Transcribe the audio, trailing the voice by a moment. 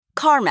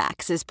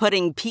CarMax is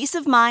putting peace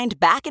of mind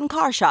back in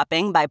car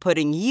shopping by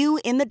putting you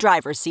in the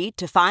driver's seat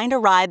to find a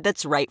ride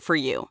that's right for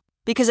you.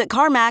 Because at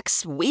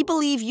CarMax, we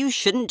believe you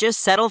shouldn't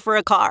just settle for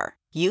a car.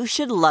 You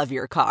should love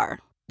your car.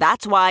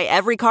 That's why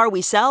every car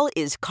we sell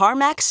is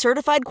CarMax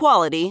certified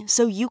quality,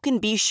 so you can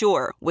be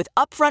sure with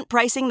upfront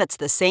pricing that's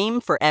the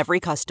same for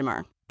every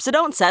customer. So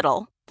don't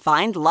settle.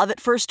 Find love at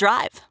first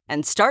drive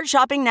and start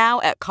shopping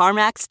now at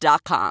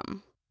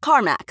CarMax.com.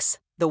 CarMax,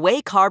 the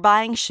way car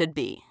buying should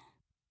be.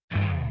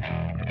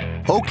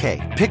 Okay,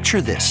 picture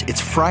this.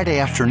 It's Friday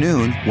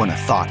afternoon when a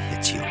thought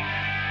hits you.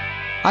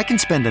 I can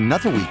spend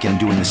another weekend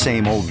doing the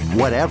same old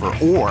whatever,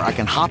 or I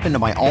can hop into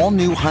my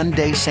all-new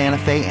Hyundai Santa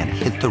Fe and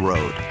hit the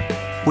road.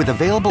 With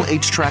available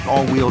H-Track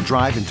all-wheel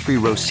drive and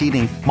 3-row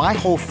seating, my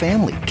whole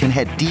family can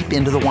head deep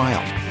into the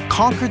wild.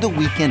 Conquer the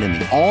weekend in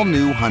the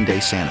all-new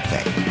Hyundai Santa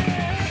Fe.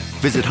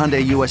 Visit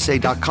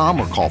HyundaiUSA.com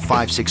or call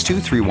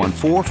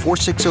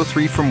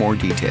 562-314-4603 for more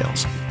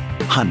details.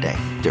 Hyundai,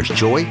 there's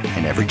joy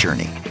in every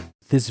journey.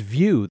 This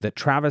view that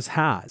Travis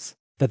has,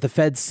 that the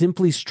Fed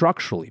simply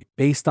structurally,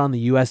 based on the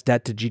U.S.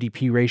 debt to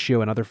GDP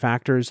ratio and other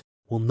factors,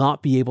 will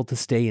not be able to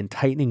stay in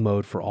tightening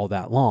mode for all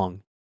that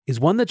long, is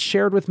one that's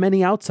shared with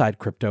many outside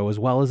crypto as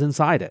well as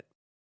inside it.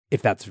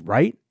 If that's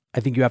right, I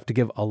think you have to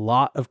give a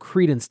lot of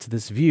credence to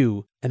this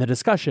view and the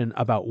discussion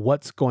about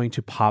what's going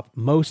to pop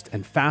most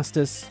and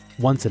fastest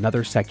once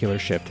another secular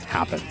shift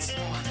happens.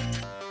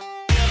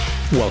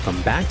 Welcome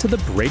back to The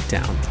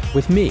Breakdown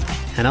with me,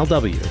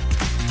 NLW.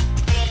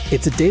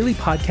 It's a daily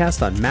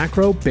podcast on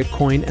macro,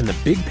 Bitcoin, and the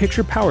big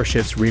picture power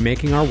shifts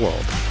remaking our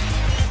world.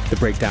 The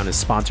Breakdown is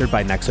sponsored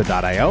by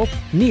Nexo.io,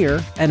 Near,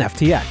 and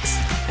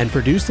FTX, and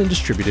produced and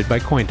distributed by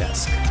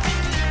CoinDesk.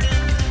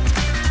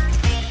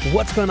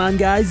 What's going on,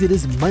 guys? It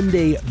is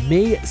Monday,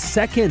 May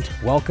 2nd.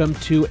 Welcome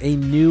to a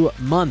new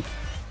month.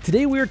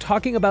 Today we are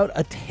talking about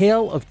a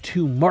tale of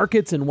two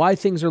markets and why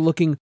things are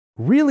looking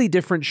really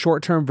different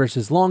short-term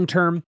versus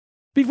long-term.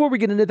 Before we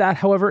get into that,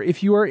 however,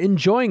 if you are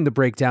enjoying The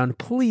Breakdown,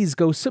 please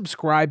go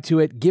subscribe to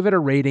it, give it a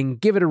rating,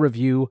 give it a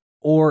review,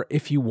 or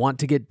if you want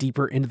to get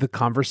deeper into the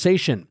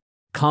conversation,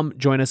 come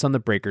join us on the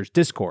Breakers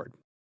Discord.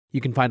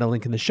 You can find a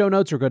link in the show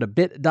notes or go to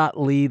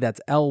bit.ly,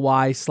 that's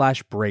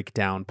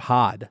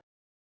ly/breakdownpod.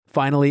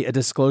 Finally, a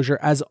disclosure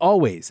as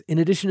always, in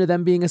addition to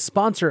them being a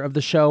sponsor of the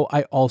show,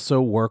 I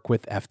also work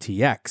with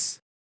FTX.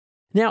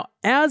 Now,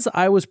 as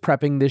I was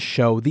prepping this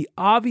show, the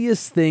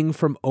obvious thing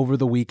from over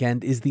the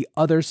weekend is the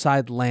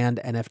Otherside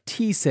Land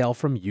NFT sale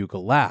from Yuga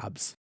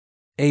Labs.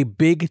 A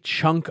big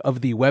chunk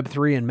of the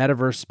Web3 and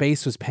Metaverse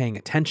space was paying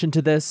attention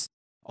to this.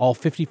 All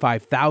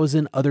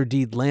 55,000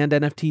 Otherdeed Land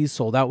NFTs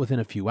sold out within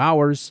a few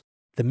hours.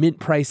 The mint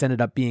price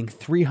ended up being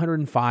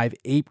 305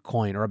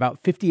 ApeCoin, or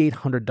about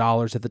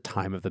 $5,800 at the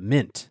time of the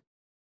mint.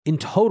 In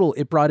total,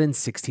 it brought in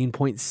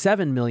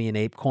 16.7 million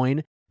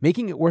ApeCoin,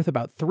 making it worth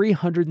about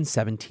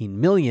 $317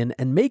 million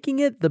and making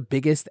it the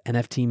biggest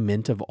NFT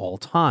mint of all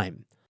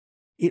time.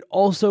 It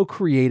also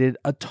created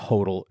a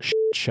total shit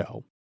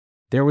show.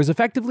 There was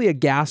effectively a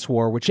gas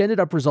war, which ended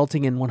up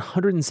resulting in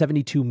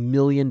 $172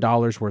 million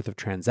worth of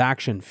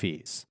transaction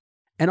fees.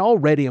 And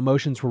already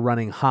emotions were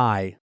running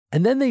high.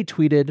 And then they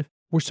tweeted,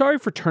 "We're sorry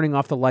for turning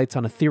off the lights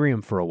on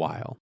Ethereum for a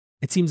while.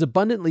 It seems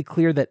abundantly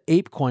clear that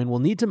ApeCoin will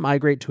need to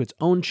migrate to its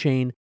own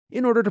chain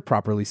in order to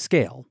properly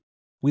scale.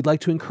 We'd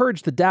like to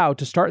encourage the DAO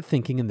to start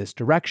thinking in this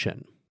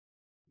direction."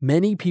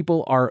 Many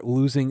people are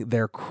losing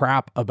their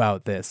crap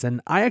about this,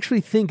 and I actually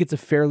think it's a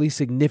fairly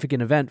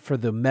significant event for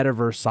the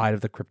metaverse side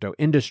of the crypto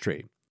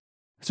industry.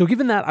 So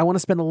given that, I want to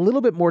spend a little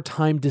bit more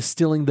time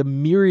distilling the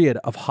myriad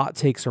of hot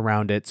takes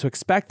around it, so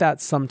expect that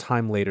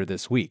sometime later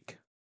this week.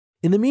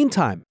 In the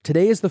meantime,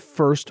 today is the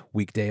first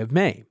weekday of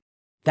May.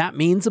 That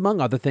means, among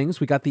other things,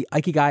 we got the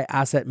Ikigai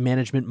Asset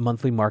Management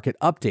monthly market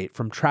update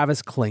from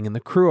Travis Kling and the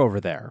crew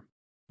over there.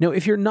 Now,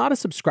 if you're not a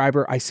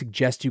subscriber, I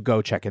suggest you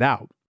go check it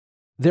out.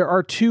 There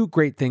are two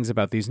great things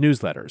about these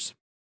newsletters.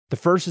 The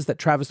first is that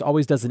Travis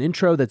always does an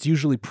intro that's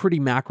usually pretty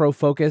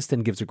macro-focused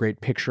and gives a great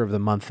picture of the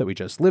month that we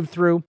just lived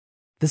through.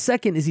 The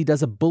second is he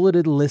does a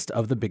bulleted list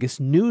of the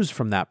biggest news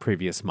from that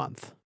previous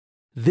month.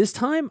 This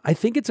time, I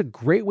think it's a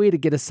great way to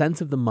get a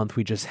sense of the month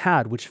we just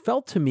had, which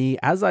felt to me,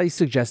 as I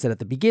suggested at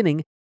the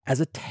beginning, as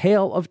a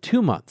tale of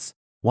 2 months,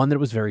 one that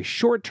was very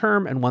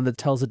short-term and one that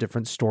tells a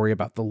different story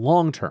about the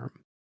long-term.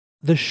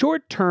 The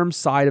short-term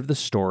side of the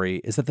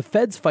story is that the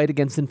Fed's fight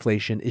against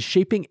inflation is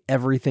shaping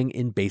everything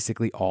in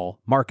basically all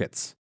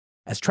markets.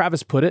 As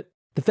Travis put it,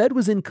 the Fed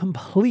was in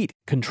complete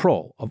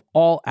control of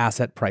all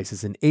asset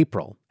prices in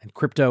April, and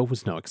crypto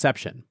was no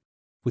exception.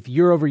 With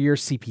year-over-year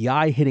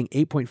CPI hitting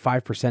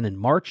 8.5% in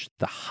March,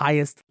 the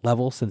highest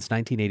level since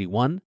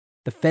 1981,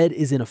 the Fed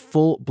is in a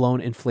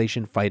full-blown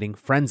inflation-fighting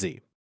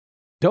frenzy.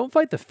 "Don't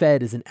fight the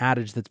Fed" is an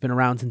adage that's been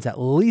around since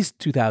at least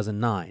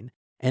 2009,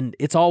 and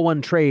 "it's all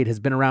one trade" has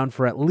been around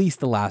for at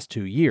least the last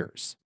 2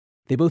 years.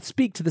 They both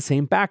speak to the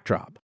same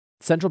backdrop.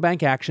 Central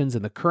bank actions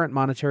and the current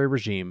monetary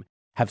regime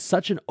have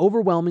such an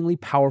overwhelmingly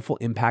powerful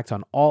impact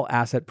on all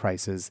asset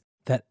prices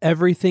that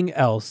everything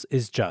else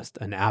is just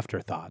an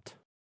afterthought.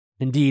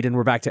 Indeed, and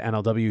we're back to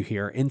NLW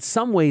here, in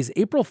some ways,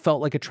 April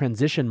felt like a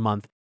transition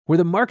month where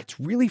the markets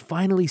really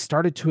finally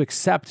started to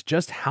accept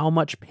just how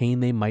much pain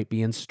they might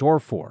be in store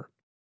for.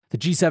 The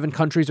G7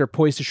 countries are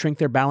poised to shrink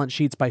their balance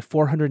sheets by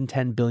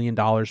 $410 billion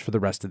for the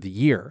rest of the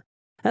year.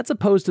 That's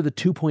opposed to the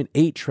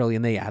 $2.8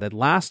 trillion they added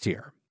last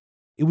year.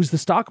 It was the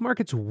stock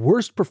market's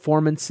worst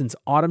performance since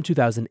autumn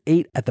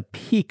 2008 at the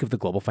peak of the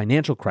global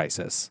financial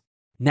crisis.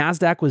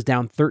 NASDAQ was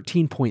down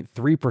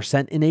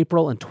 13.3% in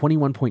April and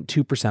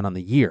 21.2% on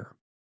the year.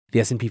 The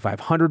S&P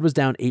 500 was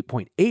down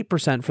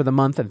 8.8% for the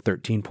month and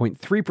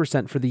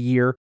 13.3% for the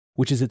year,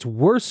 which is its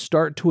worst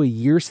start to a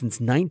year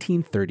since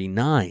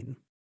 1939.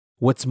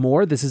 What's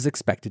more, this is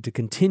expected to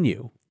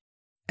continue.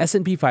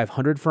 S&P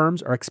 500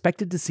 firms are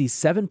expected to see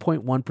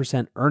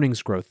 7.1%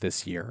 earnings growth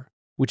this year,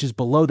 which is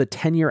below the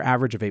 10-year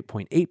average of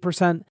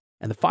 8.8%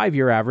 and the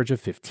 5-year average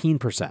of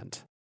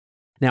 15%.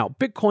 Now,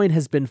 Bitcoin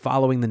has been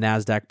following the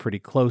NASDAQ pretty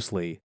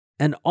closely,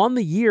 and on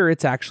the year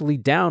it's actually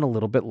down a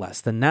little bit less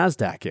than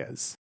NASDAQ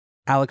is.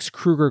 Alex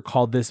Kruger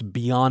called this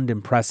beyond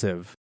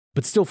impressive,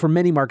 but still for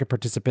many market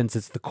participants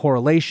it's the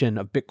correlation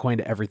of Bitcoin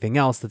to everything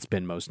else that's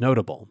been most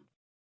notable.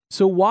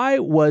 So why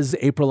was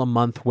April a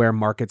month where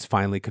markets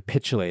finally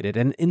capitulated?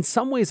 And in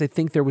some ways I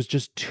think there was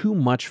just too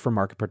much for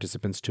market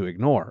participants to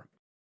ignore.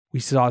 We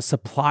saw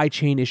supply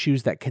chain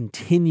issues that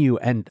continue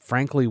and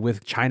frankly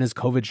with China's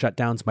COVID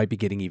shutdowns might be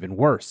getting even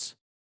worse.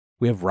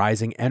 We have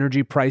rising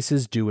energy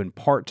prices due in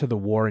part to the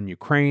war in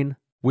Ukraine,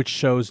 which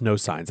shows no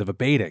signs of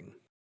abating.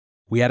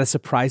 We had a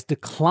surprise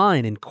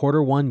decline in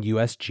Q1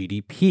 US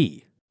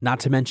GDP, not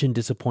to mention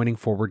disappointing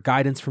forward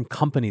guidance from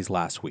companies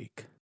last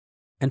week.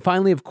 And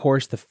finally, of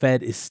course, the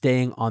Fed is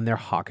staying on their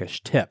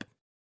hawkish tip.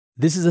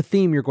 This is a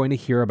theme you're going to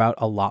hear about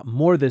a lot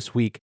more this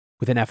week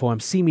with an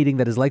FOMC meeting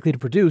that is likely to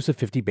produce a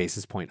 50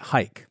 basis point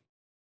hike.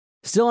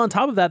 Still on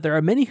top of that, there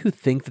are many who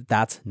think that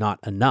that's not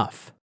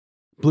enough.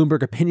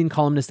 Bloomberg opinion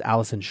columnist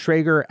Allison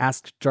Schrager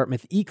asked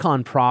Dartmouth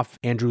econ prof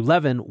Andrew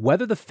Levin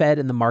whether the Fed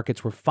and the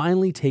markets were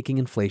finally taking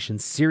inflation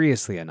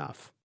seriously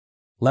enough.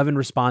 Levin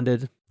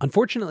responded,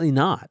 "Unfortunately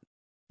not.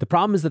 The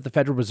problem is that the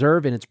Federal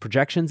Reserve in its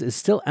projections is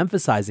still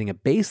emphasizing a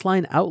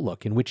baseline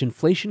outlook in which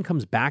inflation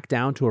comes back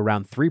down to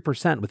around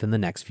 3% within the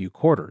next few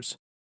quarters.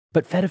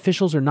 But Fed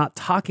officials are not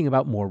talking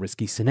about more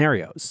risky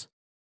scenarios.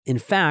 In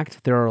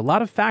fact, there are a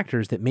lot of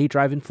factors that may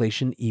drive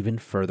inflation even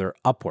further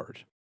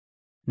upward."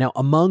 Now,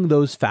 among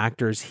those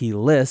factors he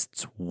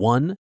lists,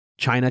 1,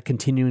 China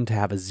continuing to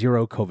have a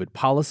zero COVID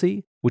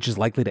policy, which is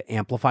likely to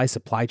amplify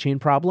supply chain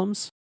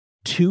problems.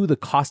 2, the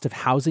cost of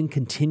housing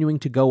continuing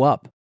to go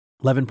up.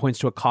 Levin points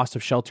to a cost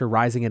of shelter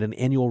rising at an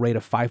annual rate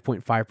of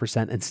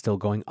 5.5% and still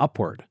going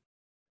upward.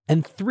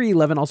 And 3,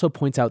 Levin also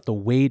points out the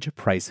wage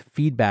price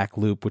feedback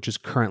loop, which is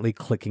currently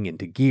clicking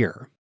into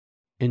gear.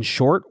 In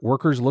short,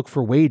 workers look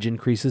for wage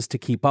increases to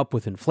keep up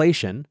with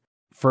inflation.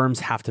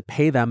 Firms have to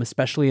pay them,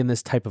 especially in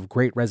this type of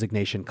great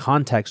resignation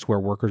context where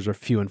workers are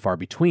few and far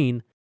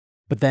between.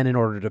 But then in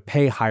order to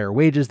pay higher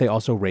wages, they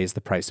also raise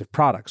the price of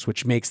products,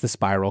 which makes the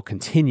spiral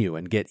continue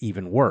and get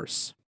even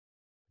worse.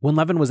 When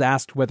Levin was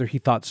asked whether he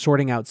thought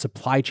sorting out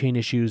supply chain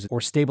issues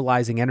or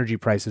stabilizing energy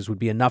prices would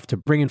be enough to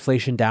bring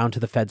inflation down to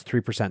the Fed's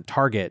 3%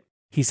 target,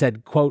 he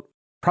said, quote,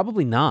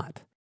 "Probably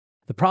not.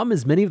 The problem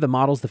is many of the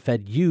models the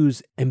Fed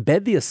use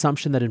embed the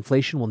assumption that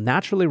inflation will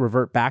naturally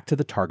revert back to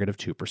the target of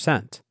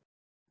 2%.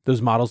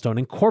 Those models don't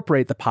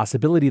incorporate the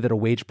possibility that a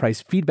wage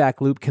price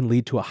feedback loop can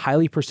lead to a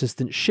highly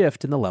persistent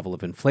shift in the level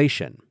of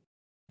inflation.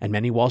 And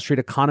many Wall Street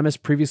economists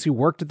previously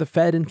worked at the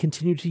Fed and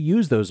continue to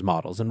use those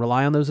models and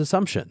rely on those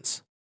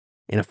assumptions.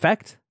 In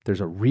effect, there's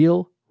a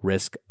real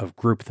risk of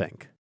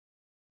groupthink."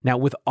 Now,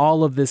 with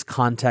all of this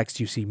context,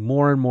 you see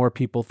more and more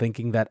people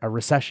thinking that a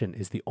recession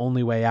is the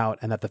only way out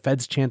and that the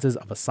Fed's chances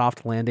of a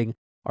soft landing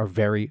are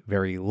very,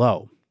 very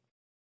low.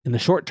 In the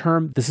short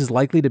term, this is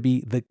likely to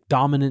be the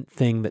dominant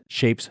thing that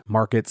shapes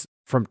markets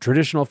from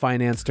traditional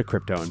finance to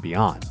crypto and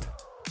beyond.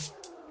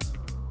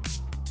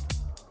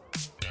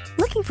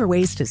 Looking for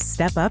ways to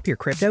step up your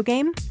crypto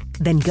game?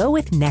 Then go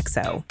with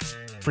Nexo.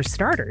 For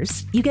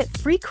starters, you get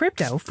free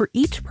crypto for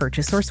each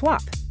purchase or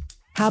swap.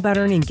 How about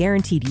earning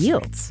guaranteed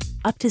yields?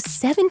 Up to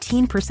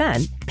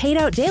 17% paid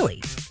out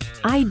daily.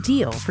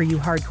 Ideal for you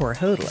hardcore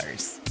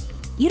hodlers.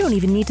 You don't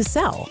even need to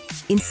sell.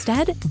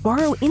 Instead,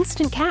 borrow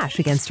instant cash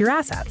against your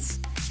assets.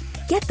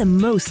 Get the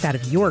most out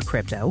of your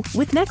crypto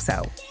with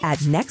Nexo at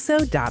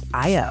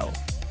nexo.io.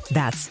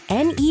 That's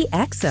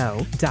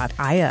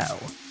NEXO.io.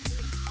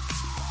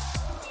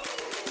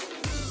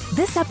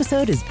 This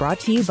episode is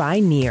brought to you by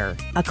Near,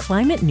 a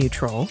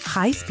climate-neutral,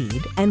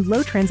 high-speed, and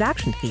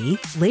low-transaction fee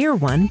Layer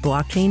 1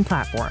 blockchain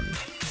platform.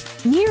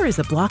 Near is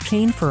a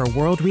blockchain for a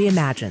world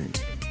reimagined.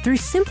 Through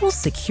simple,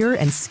 secure,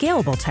 and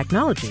scalable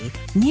technology,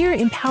 Near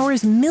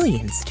empowers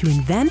millions to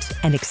invent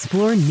and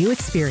explore new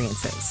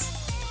experiences.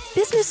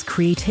 Business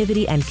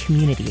creativity and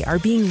community are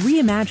being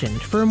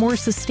reimagined for a more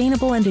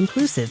sustainable and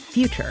inclusive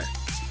future.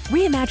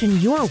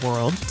 Reimagine your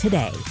world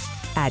today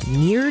at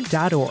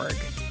near.org.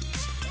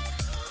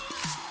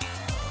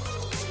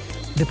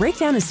 The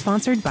Breakdown is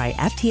sponsored by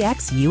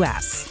FTX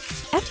US.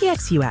 FTX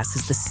FTX US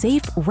is the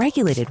safe,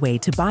 regulated way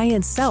to buy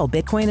and sell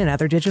Bitcoin and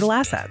other digital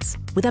assets,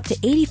 with up to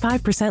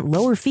 85%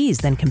 lower fees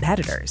than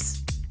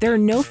competitors. There are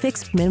no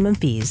fixed minimum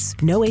fees,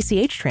 no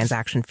ACH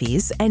transaction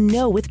fees, and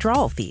no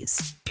withdrawal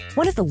fees.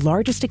 One of the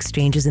largest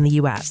exchanges in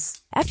the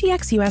US,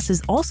 FTX US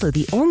is also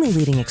the only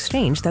leading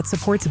exchange that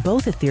supports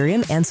both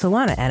Ethereum and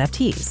Solana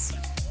NFTs.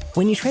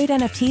 When you trade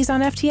NFTs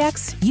on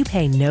FTX, you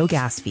pay no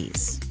gas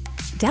fees.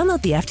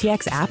 Download the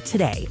FTX app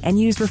today and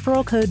use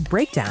referral code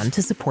BREAKDOWN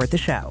to support the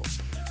show.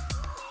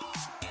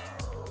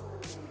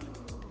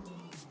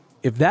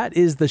 If that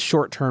is the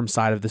short-term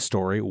side of the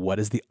story, what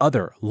is the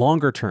other,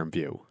 longer-term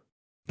view?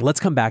 Let's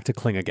come back to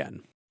Kling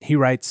again. He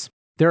writes,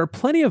 there are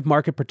plenty of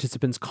market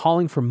participants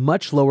calling for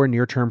much lower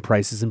near-term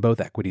prices in both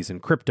equities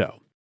and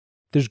crypto.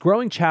 There's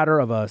growing chatter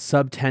of a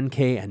sub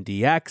 10K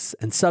NDX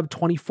and sub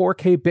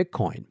 24K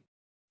Bitcoin.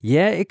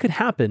 Yeah, it could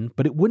happen,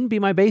 but it wouldn't be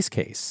my base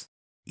case.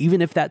 Even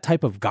if that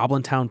type of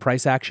Goblin Town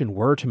price action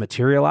were to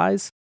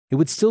materialize, it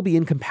would still be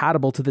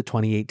incompatible to the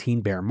 2018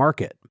 bear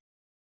market.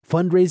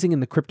 Fundraising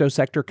in the crypto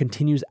sector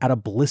continues at a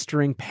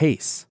blistering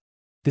pace.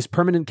 This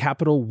permanent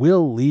capital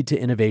will lead to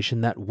innovation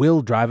that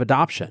will drive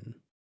adoption.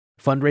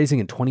 Fundraising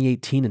in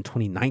 2018 and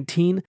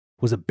 2019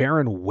 was a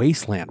barren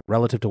wasteland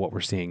relative to what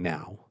we're seeing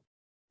now.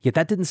 Yet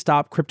that didn't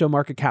stop crypto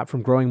market cap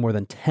from growing more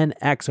than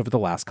 10x over the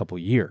last couple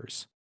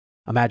years.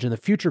 Imagine the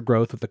future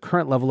growth with the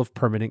current level of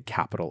permanent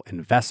capital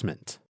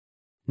investment.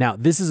 Now,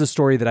 this is a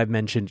story that I've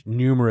mentioned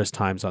numerous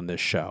times on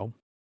this show.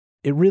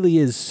 It really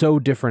is so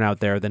different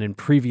out there than in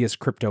previous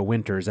crypto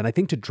winters, and I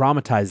think to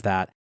dramatize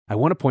that, I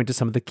want to point to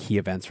some of the key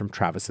events from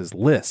Travis's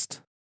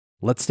list.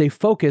 Let's stay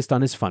focused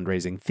on his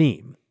fundraising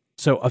theme.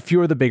 So a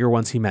few of the bigger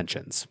ones he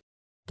mentions.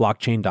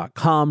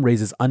 Blockchain.com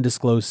raises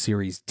undisclosed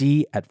Series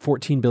D at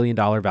 $14 billion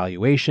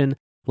valuation,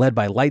 led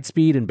by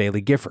Lightspeed and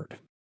Bailey Gifford.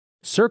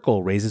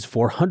 Circle raises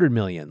 $400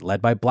 million,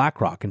 led by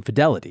BlackRock and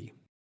Fidelity.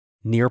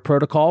 Near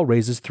Protocol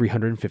raises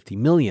 $350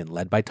 million,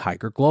 led by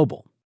Tiger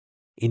Global.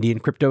 Indian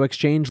Crypto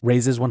Exchange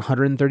raises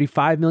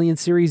 $135 million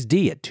Series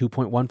D at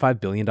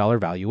 $2.15 billion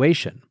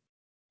valuation.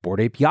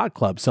 Bored Ape Yacht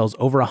Club sells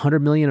over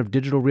 $100 million of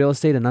digital real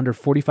estate in under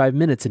 45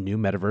 minutes in new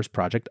metaverse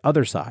project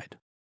Otherside.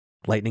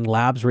 Lightning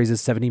Labs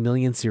raises $70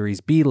 million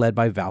Series B led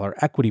by Valor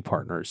Equity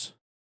Partners.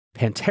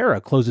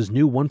 Pantera closes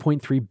new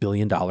 $1.3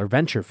 billion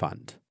venture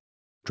fund.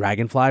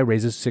 Dragonfly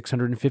raises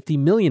 $650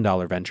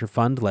 million venture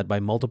fund led by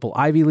multiple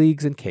Ivy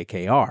Leagues and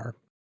KKR.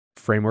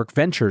 Framework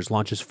Ventures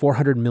launches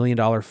 $400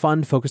 million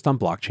fund focused on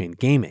blockchain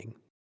gaming.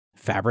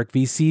 Fabric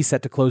VC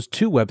set to close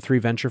two Web3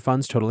 venture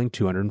funds totaling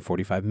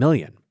 $245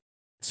 million.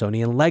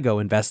 Sony and Lego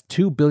invest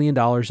 $2 billion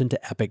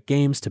into Epic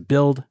Games to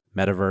build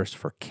Metaverse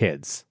for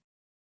kids.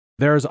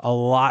 There's a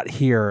lot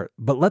here,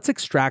 but let's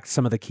extract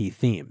some of the key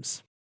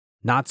themes.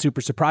 Not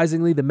super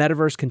surprisingly, the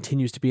Metaverse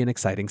continues to be an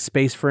exciting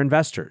space for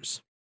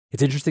investors.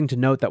 It's interesting to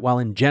note that while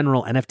in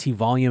general NFT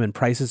volume and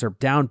prices are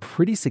down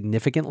pretty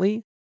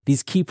significantly,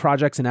 these key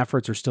projects and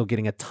efforts are still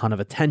getting a ton of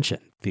attention,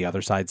 the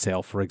Otherside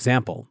sale, for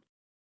example.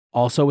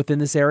 Also within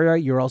this area,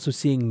 you're also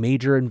seeing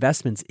major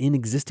investments in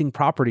existing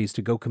properties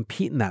to go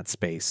compete in that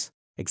space,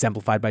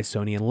 exemplified by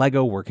Sony and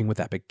Lego working with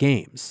Epic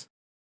Games.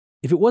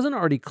 If it wasn't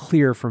already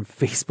clear from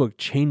Facebook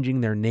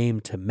changing their name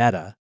to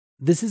Meta,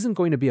 this isn't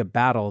going to be a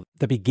battle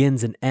that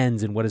begins and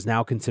ends in what is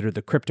now considered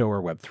the crypto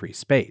or Web3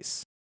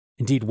 space.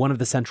 Indeed, one of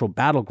the central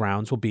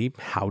battlegrounds will be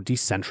how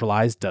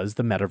decentralized does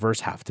the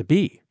metaverse have to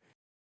be?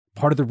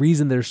 Part of the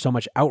reason there's so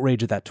much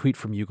outrage at that tweet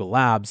from Yuga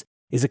Labs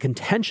is a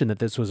contention that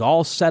this was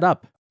all set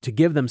up to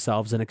give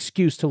themselves an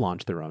excuse to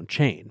launch their own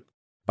chain.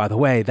 By the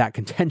way, that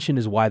contention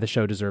is why the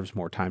show deserves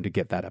more time to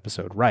get that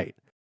episode right.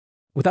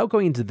 Without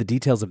going into the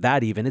details of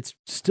that even, it's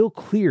still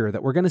clear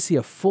that we're going to see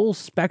a full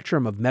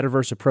spectrum of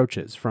metaverse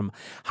approaches, from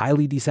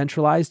highly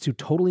decentralized to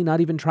totally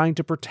not even trying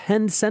to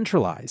pretend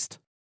centralized.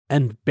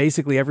 And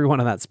basically everyone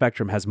on that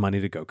spectrum has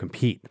money to go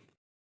compete.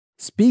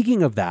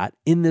 Speaking of that,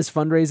 in this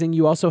fundraising,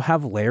 you also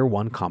have Layer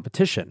 1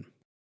 competition.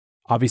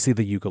 Obviously,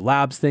 the Yuga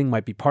Labs thing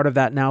might be part of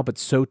that now, but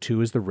so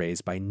too is the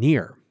raise by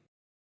Near.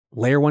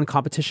 Layer 1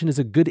 competition is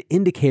a good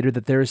indicator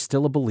that there is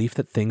still a belief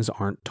that things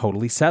aren't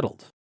totally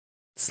settled.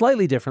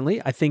 Slightly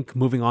differently, I think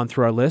moving on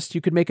through our list,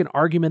 you could make an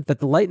argument that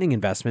the Lightning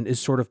investment is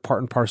sort of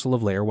part and parcel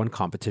of Layer 1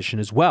 competition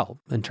as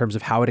well, in terms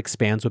of how it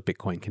expands what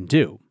Bitcoin can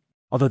do.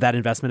 Although that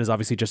investment is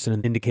obviously just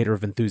an indicator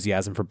of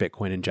enthusiasm for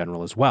Bitcoin in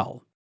general as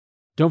well.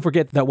 Don't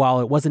forget that while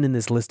it wasn't in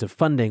this list of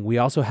funding, we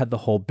also had the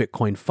whole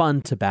Bitcoin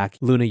fund to back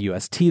Luna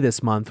UST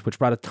this month, which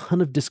brought a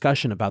ton of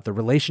discussion about the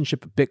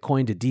relationship of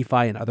Bitcoin to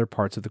DeFi and other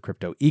parts of the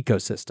crypto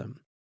ecosystem.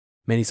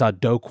 Many saw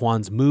Do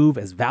Kwon's move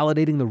as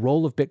validating the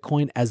role of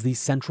Bitcoin as the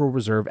central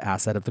reserve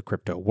asset of the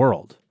crypto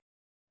world.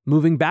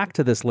 Moving back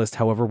to this list,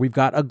 however, we've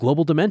got a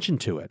global dimension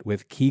to it,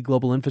 with key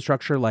global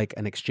infrastructure like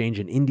an exchange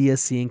in India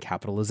seeing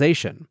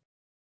capitalization.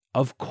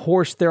 Of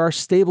course, there are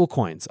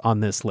stablecoins on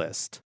this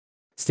list.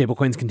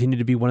 Stablecoins continue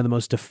to be one of the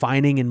most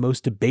defining and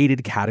most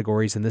debated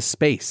categories in this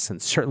space,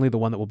 and certainly the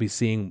one that will be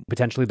seeing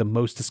potentially the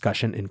most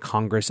discussion in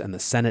Congress and the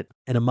Senate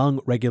and among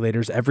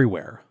regulators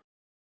everywhere.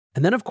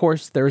 And then, of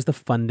course, there is the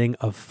funding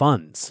of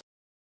funds.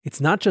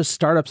 It's not just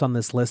startups on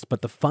this list,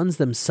 but the funds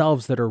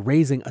themselves that are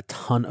raising a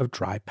ton of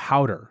dry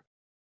powder.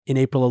 In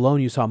April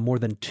alone, you saw more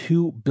than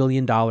 $2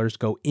 billion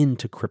go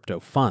into crypto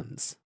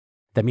funds.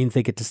 That means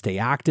they get to stay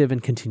active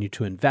and continue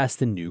to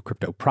invest in new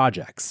crypto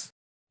projects.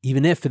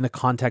 Even if, in the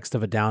context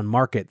of a down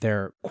market,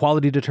 their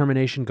quality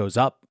determination goes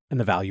up and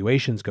the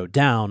valuations go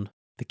down,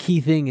 the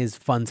key thing is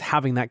funds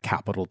having that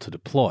capital to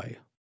deploy.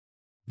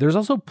 There's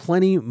also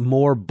plenty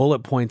more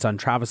bullet points on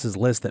Travis's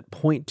list that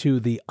point to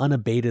the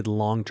unabated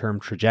long-term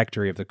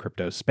trajectory of the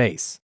crypto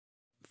space.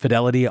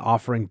 Fidelity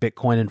offering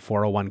Bitcoin and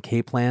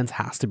 401k plans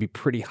has to be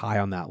pretty high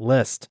on that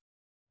list.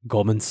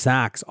 Goldman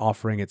Sachs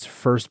offering its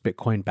first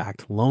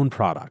Bitcoin-backed loan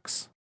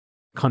products.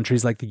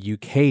 Countries like the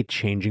UK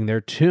changing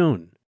their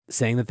tune,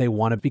 saying that they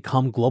want to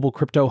become global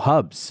crypto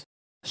hubs.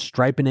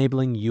 Stripe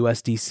enabling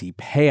USDC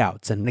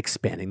payouts and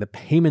expanding the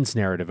payments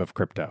narrative of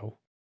crypto.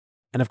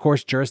 And of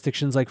course,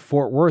 jurisdictions like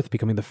Fort Worth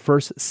becoming the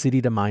first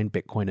city to mine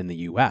Bitcoin in the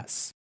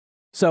US.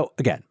 So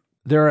again,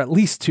 there are at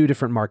least two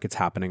different markets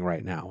happening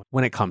right now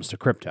when it comes to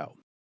crypto.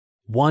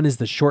 One is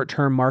the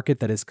short-term market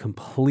that is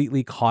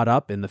completely caught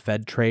up in the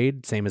Fed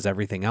trade, same as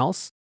everything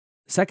else.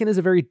 Second is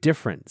a very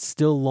different,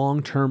 still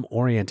long-term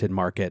oriented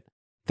market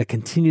that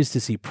continues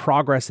to see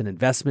progress in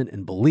investment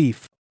and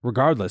belief,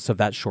 regardless of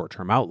that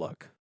short-term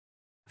outlook.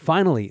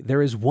 Finally,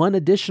 there is one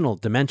additional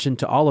dimension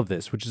to all of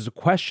this, which is a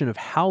question of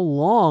how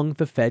long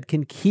the Fed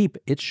can keep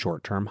its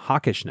short-term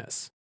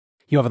hawkishness.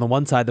 You have on the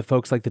one side the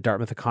folks like the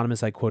Dartmouth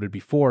economists I quoted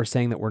before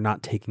saying that we're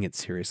not taking it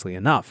seriously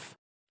enough.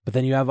 But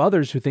then you have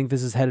others who think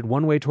this is headed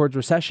one way towards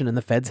recession and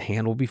the Fed's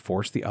hand will be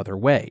forced the other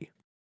way.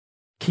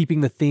 Keeping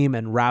the theme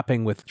and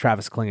wrapping with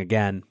Travis Kling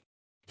again,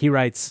 he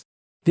writes,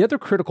 "The other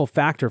critical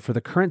factor for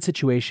the current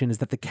situation is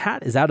that the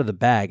cat is out of the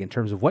bag in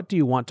terms of what do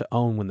you want to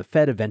own when the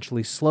Fed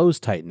eventually slows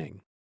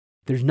tightening.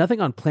 There's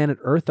nothing on planet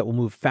Earth that will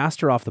move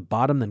faster off the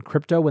bottom than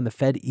crypto when the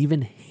Fed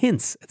even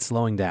hints at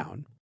slowing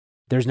down.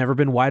 There's never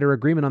been wider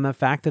agreement on that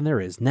fact than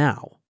there is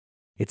now.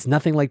 It's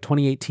nothing like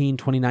 2018,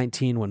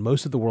 2019, when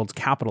most of the world's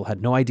capital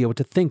had no idea what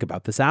to think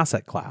about this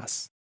asset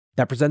class.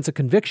 That presents a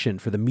conviction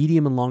for the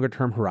medium and longer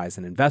term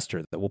horizon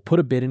investor that will put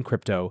a bid in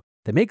crypto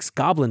that makes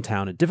Goblin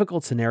Town a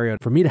difficult scenario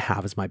for me to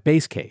have as my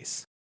base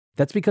case.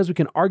 That's because we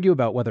can argue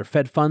about whether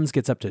Fed funds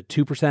gets up to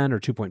 2% or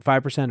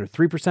 2.5% or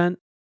 3%,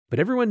 but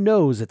everyone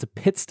knows it's a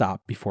pit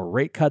stop before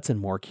rate cuts and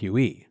more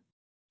QE.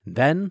 And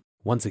then,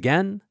 once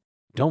again,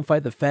 don't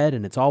fight the Fed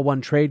and it's all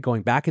one trade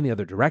going back in the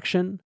other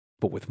direction,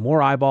 but with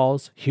more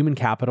eyeballs, human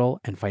capital,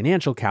 and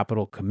financial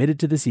capital committed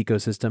to this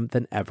ecosystem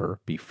than ever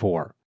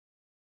before."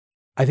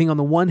 I think on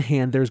the one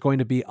hand, there's going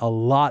to be a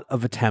lot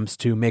of attempts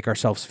to make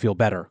ourselves feel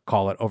better,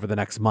 call it, over the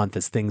next month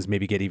as things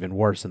maybe get even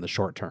worse in the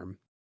short term.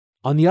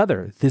 On the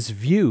other, this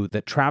view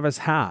that Travis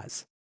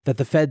has, that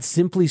the Fed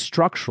simply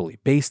structurally,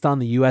 based on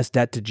the US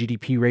debt to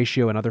GDP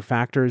ratio and other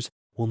factors,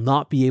 will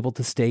not be able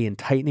to stay in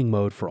tightening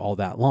mode for all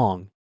that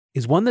long,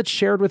 is one that's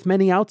shared with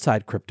many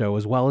outside crypto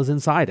as well as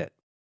inside it.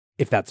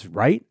 If that's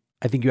right,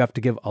 I think you have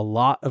to give a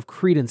lot of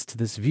credence to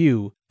this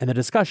view and the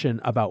discussion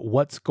about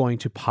what's going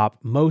to pop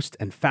most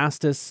and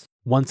fastest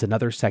once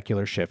another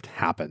secular shift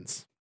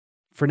happens.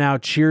 For now,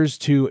 cheers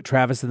to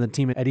Travis and the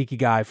team at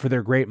Ikigai for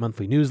their great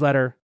monthly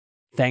newsletter.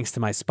 Thanks to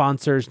my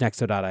sponsors,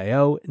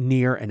 Nexo.io,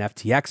 Near, and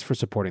FTX for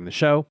supporting the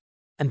show.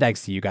 And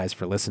thanks to you guys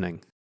for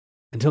listening.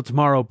 Until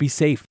tomorrow, be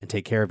safe and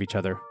take care of each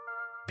other.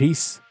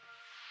 Peace.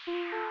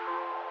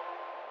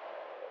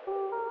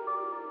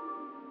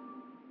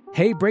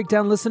 Hey,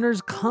 Breakdown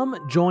listeners, come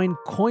join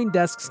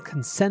CoinDesk's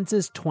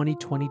Consensus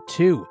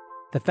 2022,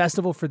 the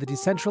festival for the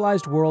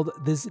decentralized world,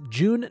 this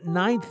June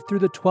 9th through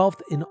the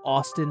 12th in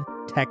Austin,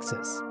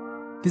 Texas.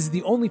 This is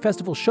the only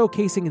festival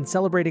showcasing and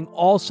celebrating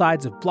all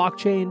sides of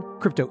blockchain,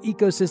 crypto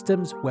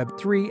ecosystems,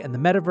 Web3, and the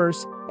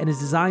metaverse, and is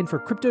designed for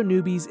crypto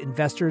newbies,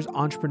 investors,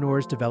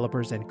 entrepreneurs,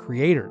 developers, and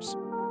creators.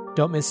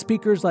 Don't miss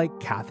speakers like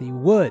Cathie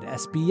Wood,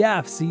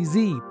 SBF,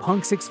 CZ,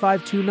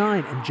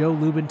 Punk6529, and Joe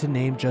Lubin, to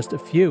name just a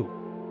few.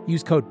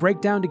 Use code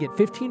BREAKDOWN to get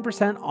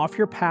 15% off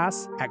your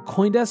pass at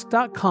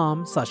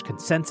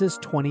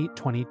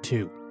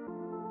coindesk.com/consensus2022.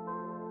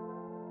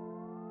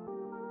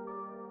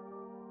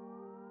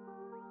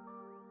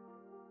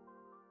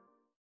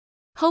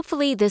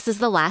 Hopefully, this is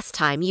the last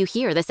time you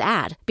hear this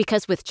ad,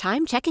 because with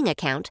Chime Checking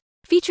Account,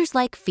 features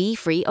like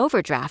fee-free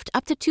overdraft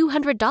up to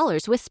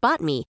 $200 with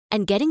SpotMe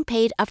and getting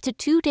paid up to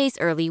 2 days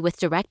early with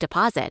direct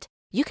deposit,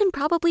 you can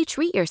probably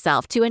treat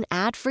yourself to an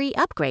ad-free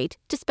upgrade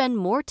to spend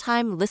more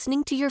time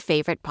listening to your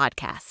favorite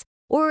podcasts,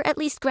 or at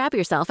least grab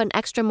yourself an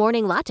extra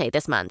morning latte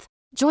this month.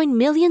 Join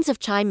millions of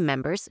Chime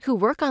members who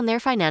work on their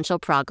financial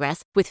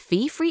progress with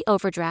fee-free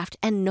overdraft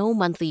and no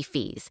monthly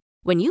fees.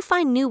 When you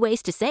find new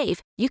ways to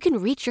save, you can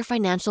reach your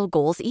financial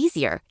goals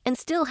easier and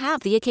still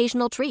have the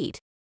occasional treat.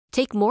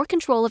 Take more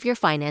control of your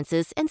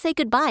finances and say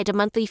goodbye to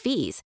monthly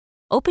fees.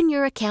 Open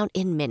your account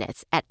in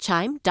minutes at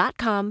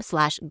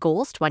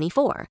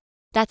chime.com/goals24.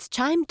 That's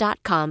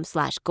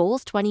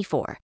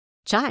chime.com/goals24.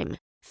 Chime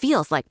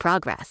feels like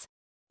progress.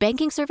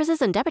 Banking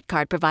services and debit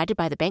card provided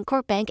by the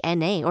Bancorp Bank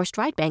N.A. or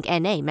Stride Bank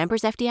N.A.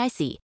 members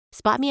FDIC.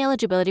 SpotMe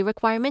eligibility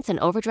requirements and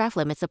overdraft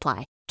limits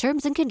apply.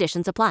 Terms and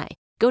conditions apply.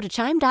 Go to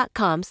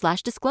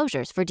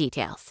chime.com/disclosures for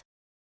details.